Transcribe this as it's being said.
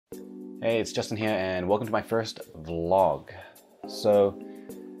Hey, it's Justin here and welcome to my first vlog. So,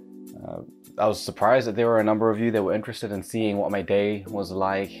 I was surprised that there were a number of you that were interested in seeing what my day was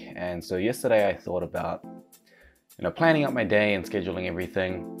like, and so yesterday I thought about, planning out my day and scheduling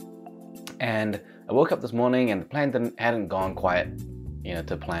everything. And I woke up this morning and the plan hadn't gone quite,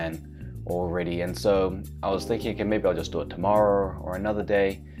 to plan already, and so I was thinking, okay, maybe I'll just do it tomorrow or another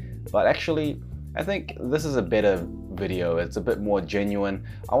day. But actually, I think this is a better video. It's a bit more genuine.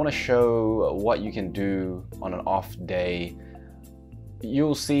 I want to show what you can do on an off day.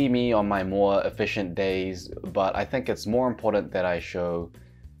 You'll see me on my more efficient days, but I think it's more important that I show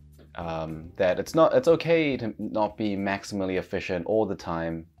that it's okay to not be maximally efficient all the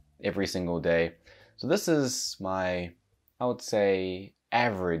time, every single day. So this is my, I would say,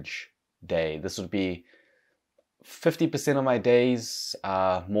 average day. This would be 50% of my days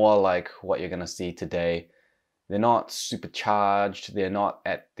are more like what you're gonna see today. They're not supercharged, they're not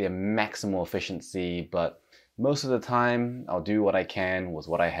at their maximal efficiency, but most of the time I'll do what I can with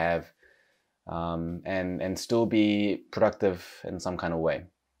what I have, and still be productive in some kind of way.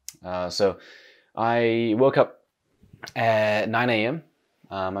 So I woke up at 9 a.m.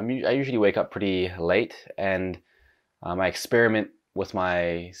 I usually wake up pretty late, and I experiment with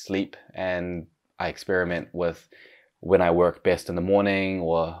my sleep, and I experiment with when I work best in the morning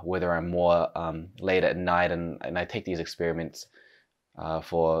or whether I'm more late at night, and I take these experiments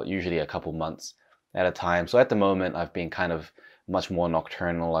for usually a couple months at a time. So at the moment I've been kind of much more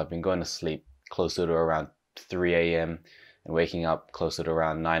nocturnal. I've been going to sleep closer to around 3 a.m. and waking up closer to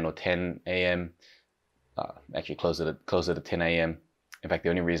around 9 or 10 a.m. Actually closer to 10 a.m. In fact, the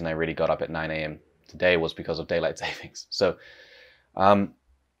only reason I really got up at 9 a.m. today was because of daylight savings. So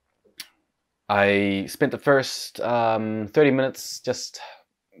I spent the first 30 minutes just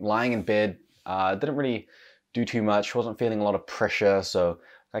lying in bed. Didn't really do too much, wasn't feeling a lot of pressure, so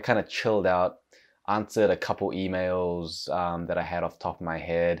I kind of chilled out, answered a couple emails that I had off the top of my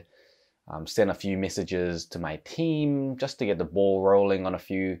head, sent a few messages to my team just to get the ball rolling on a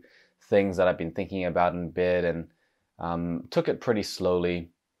few things that I've been thinking about in bed, and took it pretty slowly,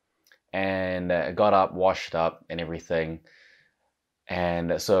 and got up, washed up and everything.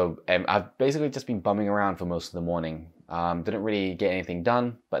 And so I've basically just been bumming around for most of the morning. Didn't really get anything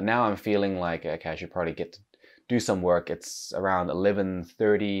done, but now I'm feeling like, okay, I should probably get to do some work. It's around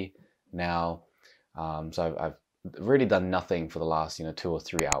 11:30 now. So I've really done nothing for the last 2 or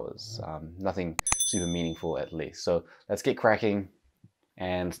 3 hours. Nothing super meaningful at least. So let's get cracking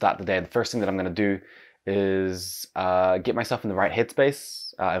and start the day. The first thing that I'm going to do is get myself in the right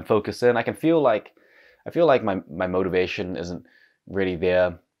headspace and focus in. I feel like my motivation isn't really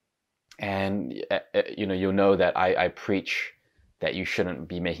there, and you'll know that I preach that you shouldn't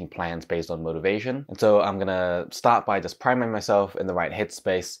be making plans based on motivation. And so I'm gonna start by just priming myself in the right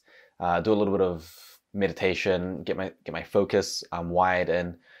headspace, do a little bit of meditation, get my focus wired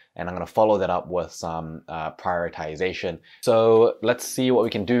in, and I'm gonna follow that up with some prioritization. So let's see what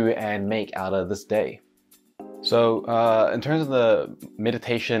we can do and make out of this day. So in terms of the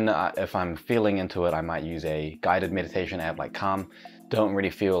meditation, if I'm feeling into it, I might use a guided meditation app like Calm. Don't really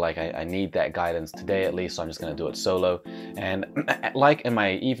feel like I need that guidance today, at least, so I'm just going to do it solo. And like in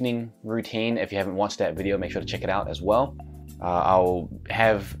my evening routine, if you haven't watched that video, make sure to check it out as well. I'll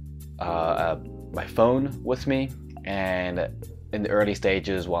have my phone with me, and in the early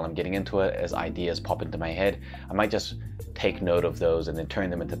stages while I'm getting into it, as ideas pop into my head, I might just take note of those and then turn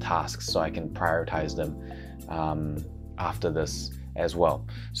them into tasks so I can prioritize them after this as well.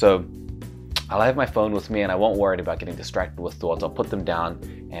 So I'll have my phone with me and I won't worry about getting distracted with thoughts. I'll put them down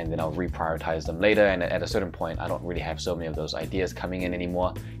and then I'll reprioritize them later, and at a certain point I don't really have so many of those ideas coming in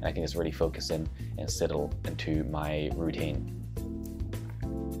anymore, and I can just really focus in and settle into my routine.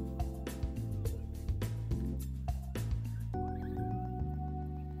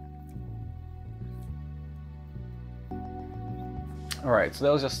 Alright, so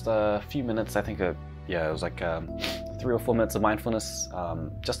that was just a few minutes. I think yeah, it was like 3 or 4 minutes of mindfulness,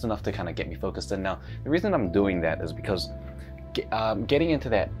 just enough to kind of get me focused in. Now, the reason I'm doing that is because getting into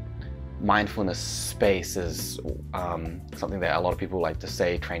that mindfulness space is something that a lot of people like to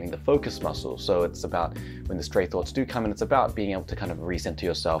say, training the focus muscle. So it's about when the stray thoughts do come in, it's about being able to kind of recenter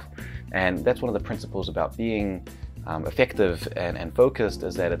yourself. And that's one of the principles about being effective and focused,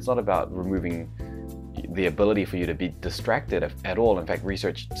 is that it's not about removing the ability for you to be distracted at all. In fact,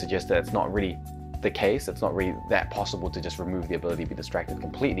 research suggests that it's not really the case. It's not really that possible to just remove the ability to be distracted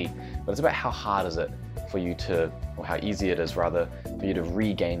completely, but it's about how hard is it for you to, or how easy it is rather, for you to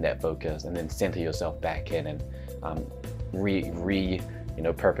regain that focus and then center yourself back in and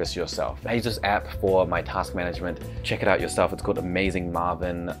purpose yourself. I use this app for my task management. Check it out yourself. It's called Amazing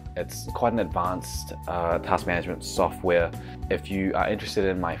Marvin. It's quite an advanced task management software. If you are interested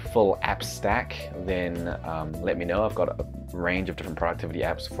in my full app stack, then let me know. I've got a range of different productivity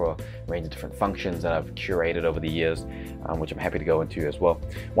apps for a range of different functions that I've curated over the years, which I'm happy to go into as well.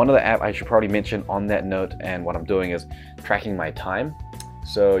 One other app I should probably mention on that note, and what I'm doing is tracking my time.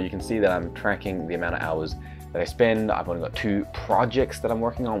 So you can see that I'm tracking the amount of hours that I spend. I've only got 2 projects that I'm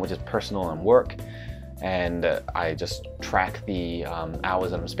working on, which is personal and work. And I just track the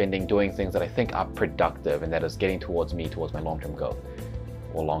hours that I'm spending doing things that I think are productive, and that is getting towards my long-term goal,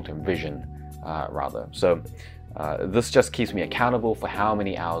 or long-term vision, rather. So this just keeps me accountable for how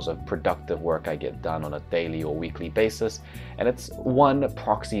many hours of productive work I get done on a daily or weekly basis. And it's one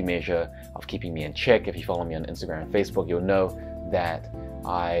proxy measure of keeping me in check. If you follow me on Instagram and Facebook, you'll know that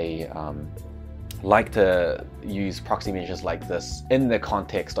I like to use proxy measures like this in the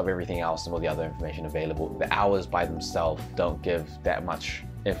context of everything else and all the other information available. The hours by themselves don't give that much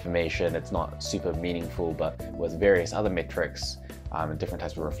information. It's not super meaningful, but with various other metrics and different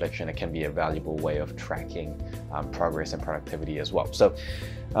types of reflection, it can be a valuable way of tracking progress and productivity as well. So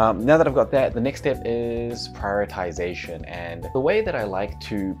now that I've got that, the next step is prioritization. And the way that I like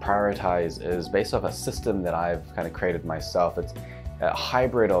to prioritize is based off a system that I've kind of created myself. It's a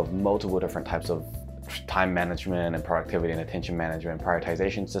hybrid of multiple different types of time management and productivity and attention management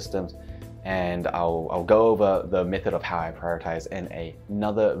prioritization systems. And I'll go over the method of how I prioritize in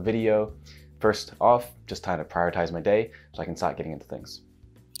another video. First off, just trying to prioritize my day so I can start getting into things.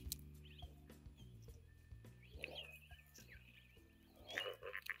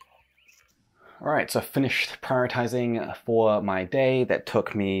 All right, so I finished prioritizing for my day. That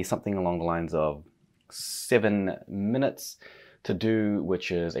took me something along the lines of 7 minutes to do, which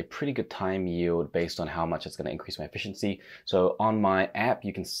is a pretty good time yield based on how much it's going to increase my efficiency. So on my app,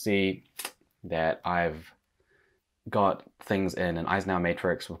 you can see that I've got things in an Eisenhower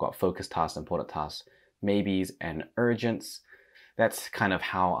matrix. We've got focus tasks, important tasks, maybes, and urgents. That's kind of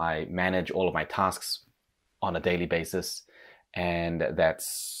how I manage all of my tasks on a daily basis. And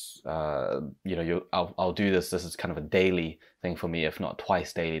that's, I'll do this. This is kind of a daily thing for me, if not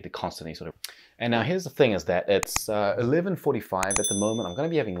twice daily, to constantly sort of. And now here's the thing, is that it's 11:45 at the moment. I'm going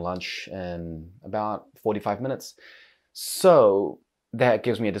to be having lunch in about 45 minutes. So that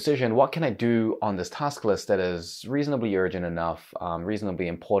gives me a decision. What can I do on this task list that is reasonably urgent enough, reasonably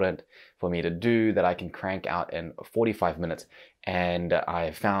important for me to do, that I can crank out in 45 minutes? And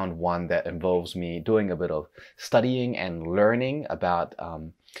I found one that involves me doing a bit of studying and learning about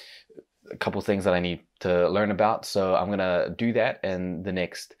a couple things that I need to learn about. So I'm going to do that in the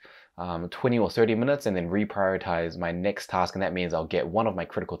next 20 or 30 minutes, and then reprioritize my next task. And that means I'll get one of my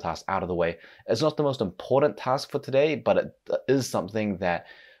critical tasks out of the way. It's not the most important task for today, but it is something that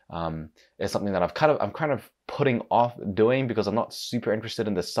I'm kind of putting off doing because I'm not super interested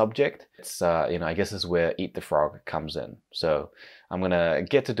in the subject. It's I guess this is where Eat the Frog comes in. So I'm gonna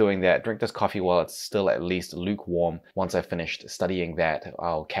get to doing that, drink this coffee while it's still at least lukewarm. Once I've finished studying that,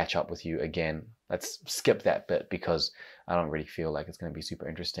 I'll catch up with you again. Let's skip that bit because I don't really feel like it's going to be super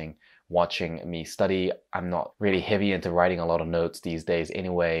interesting watching me study. I'm not really heavy into writing a lot of notes these days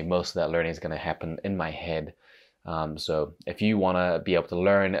anyway. Most of that learning is going to happen in my head. So if you want to be able to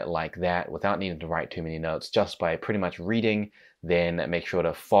learn like that without needing to write too many notes, just by pretty much reading, then make sure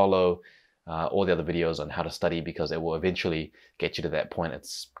to follow all the other videos on how to study, because it will eventually get you to that point.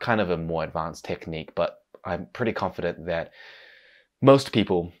 It's kind of a more advanced technique, but I'm pretty confident that most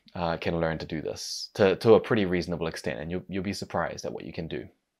people can learn to do this to a pretty reasonable extent, and you'll be surprised at what you can do.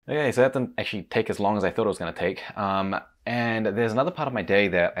 Okay, so that didn't actually take as long as I thought it was going to take. And there's another part of my day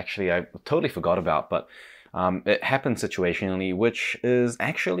that actually I totally forgot about, but it happened situationally, which is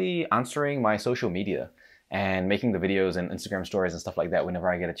actually answering my social media and making the videos and Instagram stories and stuff like that whenever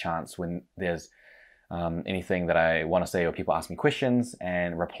I get a chance, when there's anything that I want to say or people ask me questions,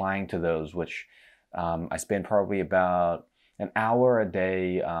 and replying to those, which I spend probably about an hour a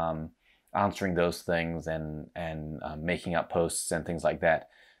day answering those things and making up posts and things like that.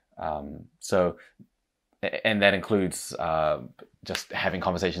 And that includes just having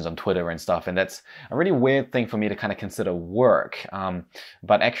conversations on Twitter and stuff. And that's a really weird thing for me to kind of consider work.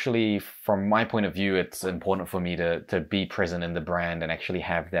 But actually, from my point of view, it's important for me to be present in the brand and actually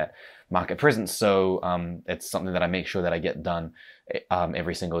have that market presence. So it's something that I make sure that I get done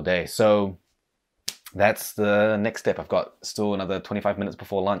every single day. So that's the next step. I've got still another 25 minutes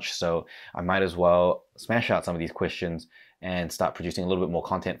before lunch, so I might as well smash out some of these questions and start producing a little bit more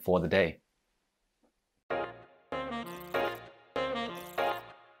content for the day.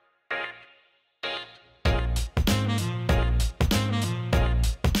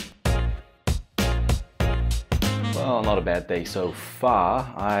 well, not a bad day so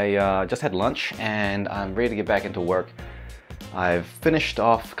far. I just had lunch and I'm ready to get back into work. I've finished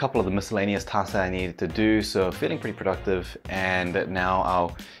off a couple of the miscellaneous tasks that I needed to do, so feeling pretty productive, and now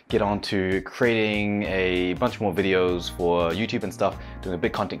I'll get on to creating a bunch more videos for YouTube and stuff, doing a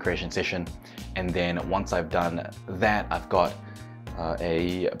big content creation session. And then once I've done that, I've got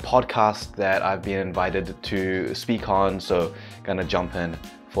a podcast that I've been invited to speak on, so gonna jump in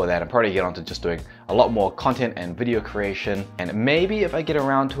for that and probably get on to just doing a lot more content and video creation. And maybe if I get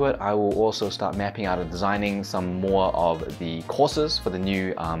around to it, I will also start mapping out and designing some more of the courses for the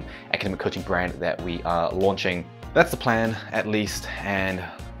new academic coaching brand that we are launching. That's the plan, at least, and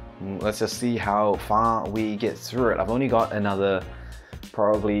let's just see how far we get through it. I've only got another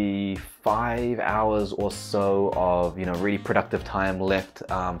probably 5 hours or so of really productive time left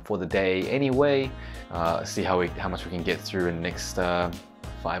for the day anyway. See how much we can get through in the next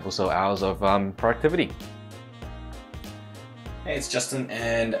 5 or so hours of productivity. Hey, it's Justin,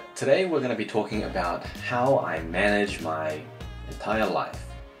 and today we're going to be talking about how I manage my entire life.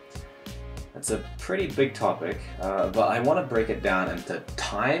 It's a pretty big topic, but I want to break it down into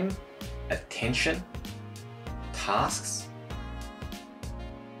time, attention, tasks,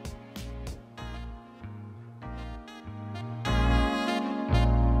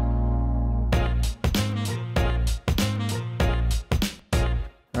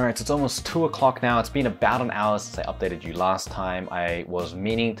 Alright, so it's almost 2 o'clock now. It's been about an hour since I updated you last time. I was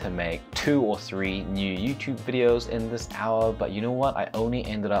meaning to make 2 or 3 new YouTube videos in this hour, but you know what? I only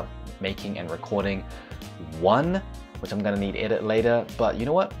ended up making and recording 1, which I'm gonna need to edit later. But you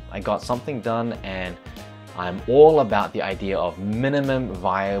know what? I got something done, and I'm all about the idea of minimum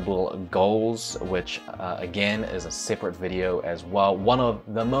viable goals, which again is a separate video as well. One of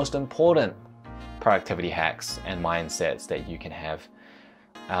the most important productivity hacks and mindsets that you can have.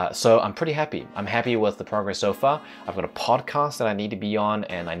 So I'm pretty happy. I'm happy with the progress so far. I've got a podcast that I need to be on,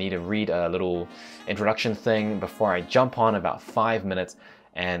 and I need to read a little introduction thing before I jump on, about 5 minutes.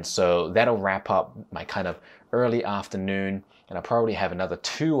 And so that'll wrap up my kind of early afternoon, and I'll probably have another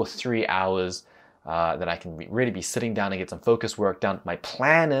 2 or 3 hours that I can really be sitting down and get some focus work done. My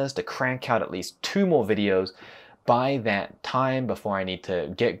plan is to crank out at least 2 more videos by that time before I need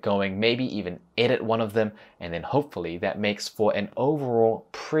to get going, maybe even edit one of them, and then hopefully that makes for an overall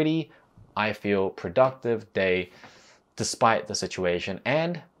pretty, I feel, productive day despite the situation.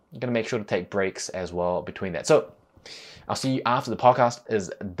 And I'm gonna make sure to take breaks as well between that. So I'll see you after the podcast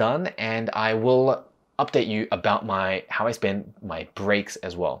is done, and I will update you about how I spend my breaks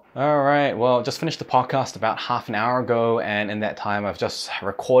as well. All right, well, just finished the podcast about half an hour ago, and in that time I've just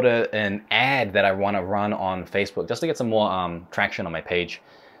recorded an ad that I want to run on Facebook just to get some more traction on my page.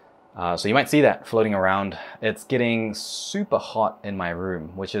 So you might see that floating around. It's getting super hot in my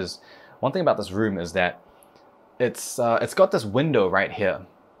room, which is one thing about this room is that it's got this window right here.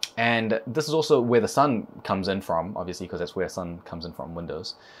 And this is also where the sun comes in from, obviously, because that's where sun comes in from,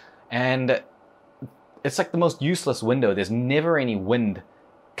 windows. And it's like the most useless window. There's never any wind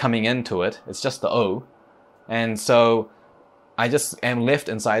coming into it. It's just the O. And so I just am left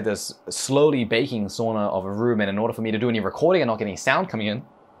inside this slowly baking sauna of a room. And in order for me to do any recording and not get any sound coming in,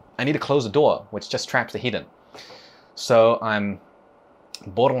 I need to close the door, which just traps the heat in. So I'm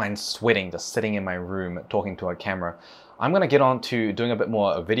borderline sweating just sitting in my room talking to a camera. I'm gonna get on to doing a bit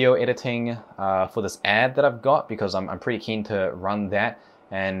more video editing for this ad that I've got, because I'm pretty keen to run that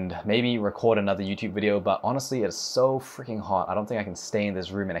and maybe record another YouTube video. But honestly, it's so freaking hot. I don't think I can stay in this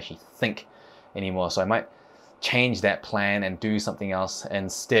room and actually think anymore. So I might change that plan and do something else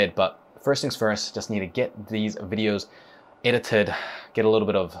instead. But first things first, just need to get these videos edited, get a little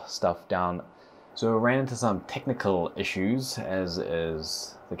bit of stuff down. So I ran into some technical issues, as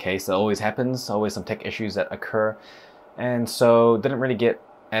is the case. That always happens, always some tech issues that occur. And so didn't really get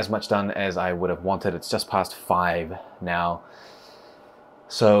as much done as I would have wanted. It's just past 5 now.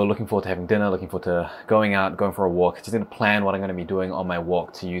 So looking forward to having dinner, looking forward to going out, going for a walk. Just going to plan what I'm going to be doing on my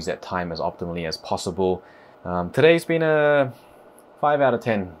walk to use that time as optimally as possible. Today's been a 5 out of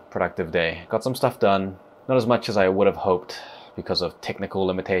 10 productive day. Got some stuff done. Not as much as I would have hoped because of technical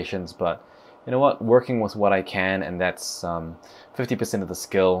limitations, but you know what? Working with what I can, and that's 50% of the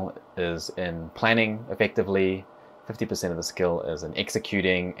skill is in planning effectively. 50% of the skill is in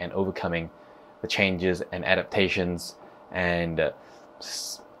executing and overcoming the changes and adaptations, and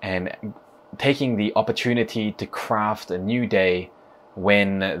taking the opportunity to craft a new day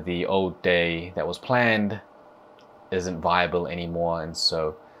when the old day that was planned isn't viable anymore. And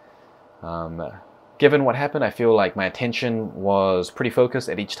so given what happened, I feel like my attention was pretty focused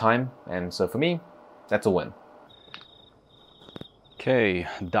at each time, and so for me, that's a win. Okay,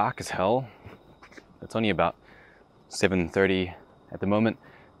 dark as hell. It's only about 7:30 at the moment,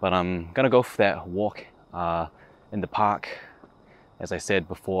 but I'm gonna go for that walk in the park. As I said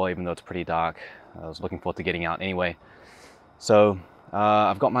before, even though it's pretty dark, I was looking forward to getting out anyway. So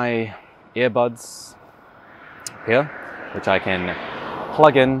I've got my earbuds here, which I can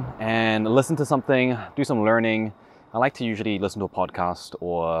plug in and listen to something, do some learning. I like to usually listen to a podcast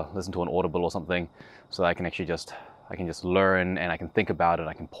or listen to an Audible or something, so that I can actually just learn, and I can think about it,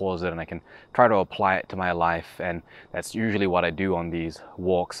 I can pause it, and I can try to apply it to my life. And that's usually what I do on these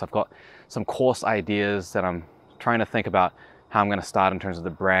walks. I've got some course ideas that I'm trying to think about how I'm going to start in terms of the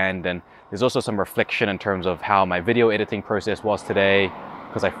brand, and there's also some reflection in terms of how my video editing process was today,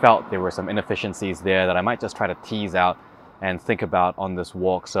 because I felt there were some inefficiencies there that I might just try to tease out and think about on this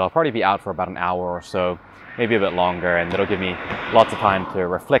walk. So I'll probably be out for about an hour or so, maybe a bit longer, and it'll give me lots of time to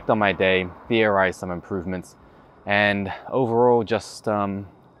reflect on my day, theorize some improvements, and overall just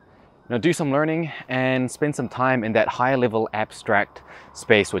do some learning and spend some time in that high level abstract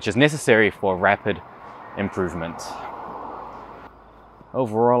space, which is necessary for rapid improvement.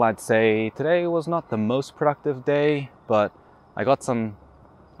 Overall, I'd say today was not the most productive day, but I got some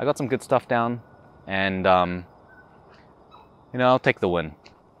good stuff down, and I'll take the win.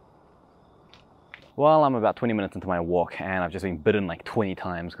 Well, I'm about 20 minutes into my walk, and I've just been bitten like 20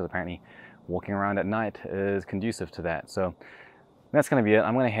 times, because apparently walking around at night is conducive to that. So that's going to be it.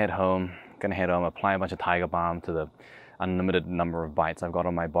 I'm going to head home, apply a bunch of Tiger Balm to the unlimited number of bites I've got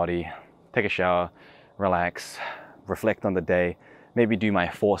on my body, take a shower, relax, reflect on the day, maybe do my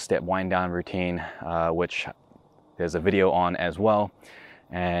 4-step wind down routine, which there's a video on as well,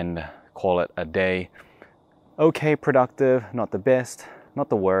 and call it a day. Okay, productive, not the best, not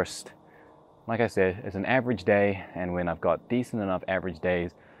the worst. Like I said, it's an average day, and when I've got decent enough average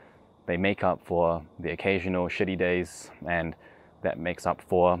days, they make up for the occasional shitty days, and that makes up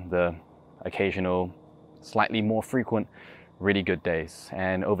for the occasional, slightly more frequent, really good days.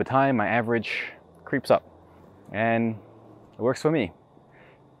 And over time, my average creeps up, and it works for me.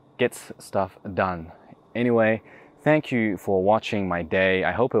 Gets stuff done. Anyway, thank you for watching my day.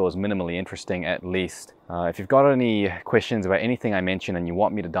 I hope it was minimally interesting, at least. If you've got any questions about anything I mentioned and you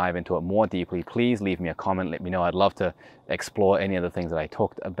want me to dive into it more deeply, please leave me a comment. Let me know. I'd love to explore any of the things that I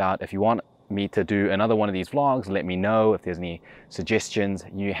talked about. If you want me to do another one of these vlogs, let me know. If there's any suggestions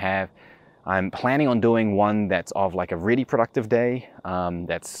you have. I'm planning on doing one that's of like a really productive day,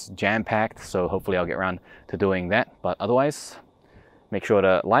 that's jam-packed, so hopefully I'll get around to doing that. But otherwise, make sure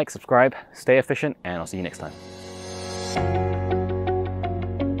to like, subscribe, stay efficient, and I'll see you next time.